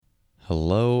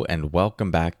Hello and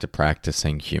welcome back to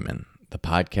Practicing Human, the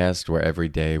podcast where every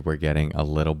day we're getting a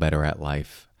little better at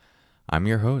life. I'm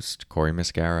your host, Corey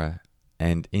Mascara,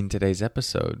 and in today's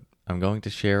episode, I'm going to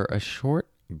share a short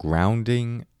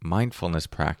grounding mindfulness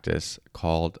practice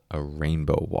called a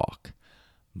rainbow walk.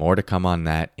 More to come on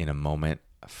that in a moment.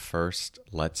 First,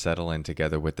 let's settle in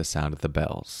together with the sound of the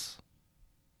bells.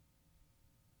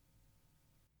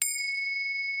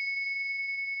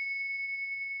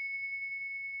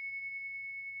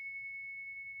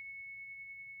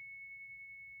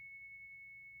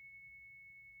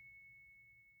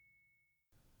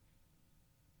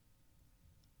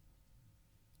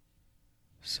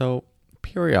 So,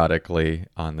 periodically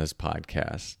on this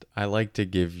podcast, I like to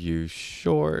give you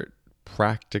short,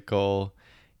 practical,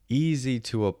 easy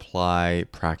to apply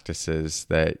practices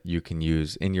that you can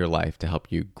use in your life to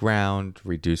help you ground,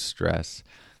 reduce stress.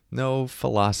 No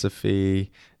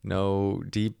philosophy, no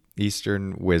deep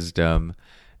Eastern wisdom,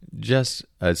 just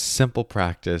a simple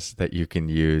practice that you can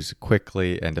use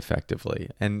quickly and effectively.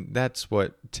 And that's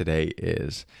what today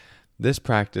is. This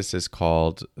practice is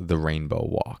called the rainbow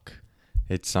walk.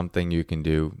 It's something you can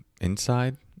do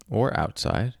inside or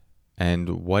outside.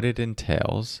 And what it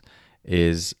entails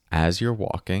is as you're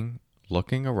walking,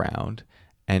 looking around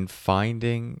and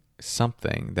finding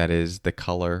something that is the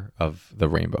color of the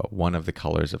rainbow, one of the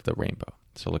colors of the rainbow.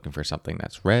 So looking for something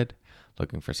that's red,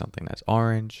 looking for something that's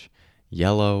orange,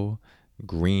 yellow,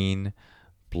 green,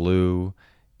 blue,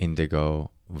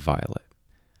 indigo, violet,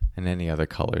 and any other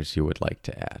colors you would like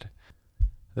to add.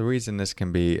 The reason this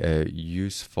can be a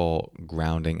useful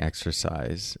grounding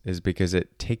exercise is because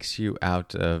it takes you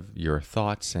out of your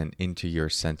thoughts and into your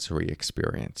sensory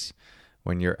experience.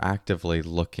 When you're actively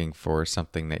looking for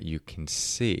something that you can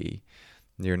see,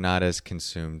 you're not as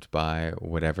consumed by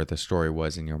whatever the story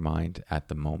was in your mind at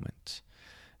the moment.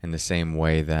 In the same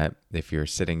way that if you're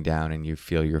sitting down and you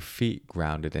feel your feet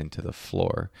grounded into the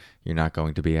floor, you're not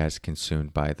going to be as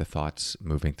consumed by the thoughts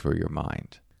moving through your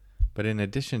mind. But in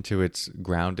addition to its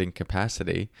grounding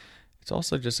capacity, it's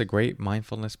also just a great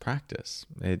mindfulness practice.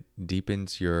 It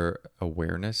deepens your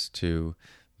awareness to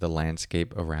the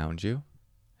landscape around you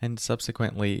and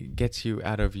subsequently gets you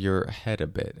out of your head a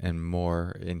bit and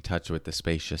more in touch with the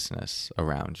spaciousness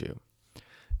around you.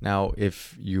 Now,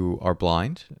 if you are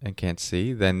blind and can't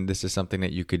see, then this is something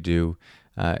that you could do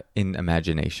in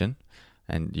imagination.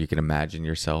 And you can imagine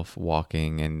yourself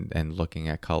walking and looking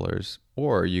at colors,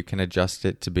 or you can adjust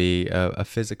it to be a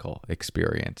physical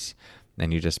experience.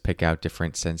 And you just pick out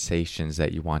different sensations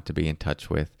that you want to be in touch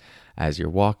with as you're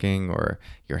walking, or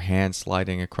your hand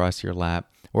sliding across your lap,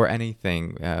 or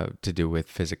anything to do with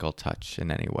physical touch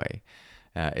in any way.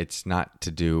 It's not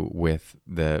to do with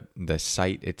the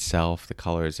sight itself, the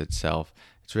colors itself.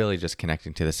 It's really just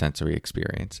connecting to the sensory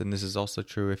experience. And this is also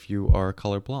true if you are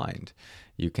colorblind.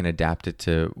 You can adapt it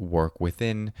to work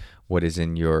within what is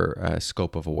in your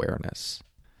scope of awareness.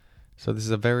 So this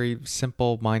is a very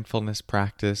simple mindfulness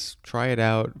practice. Try it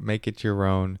out, make it your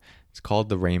own. It's called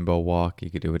the rainbow walk.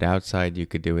 You could do it outside, you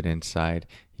could do it inside.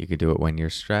 You could do it when you're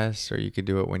stressed, or you could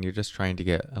do it when you're just trying to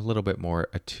get a little bit more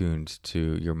attuned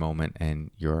to your moment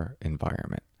and your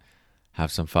environment.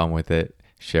 Have some fun with it,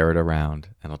 share it around,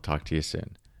 and I'll talk to you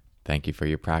soon. Thank you for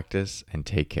your practice and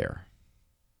take care.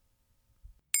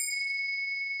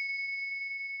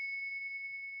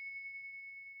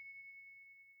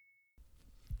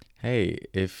 Hey,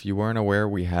 if you weren't aware,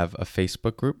 we have a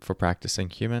Facebook group for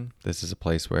Practicing Human. This is a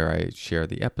place where I share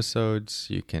the episodes.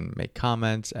 You can make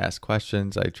comments, ask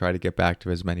questions. I try to get back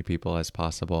to as many people as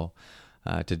possible.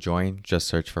 To join, just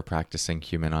search for Practicing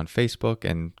Human on Facebook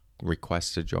and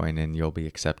request to join, and you'll be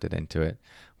accepted into it.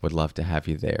 Would love to have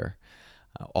you there.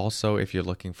 Also, if you're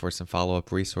looking for some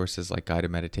follow-up resources like guided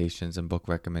meditations and book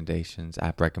recommendations,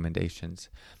 app recommendations,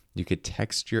 you could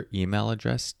text your email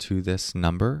address to this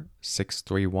number,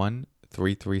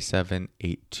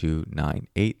 631-337-8298.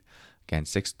 Again,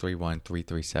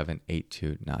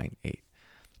 631-337-8298.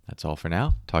 That's all for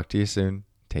now. Talk to you soon.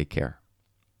 Take care.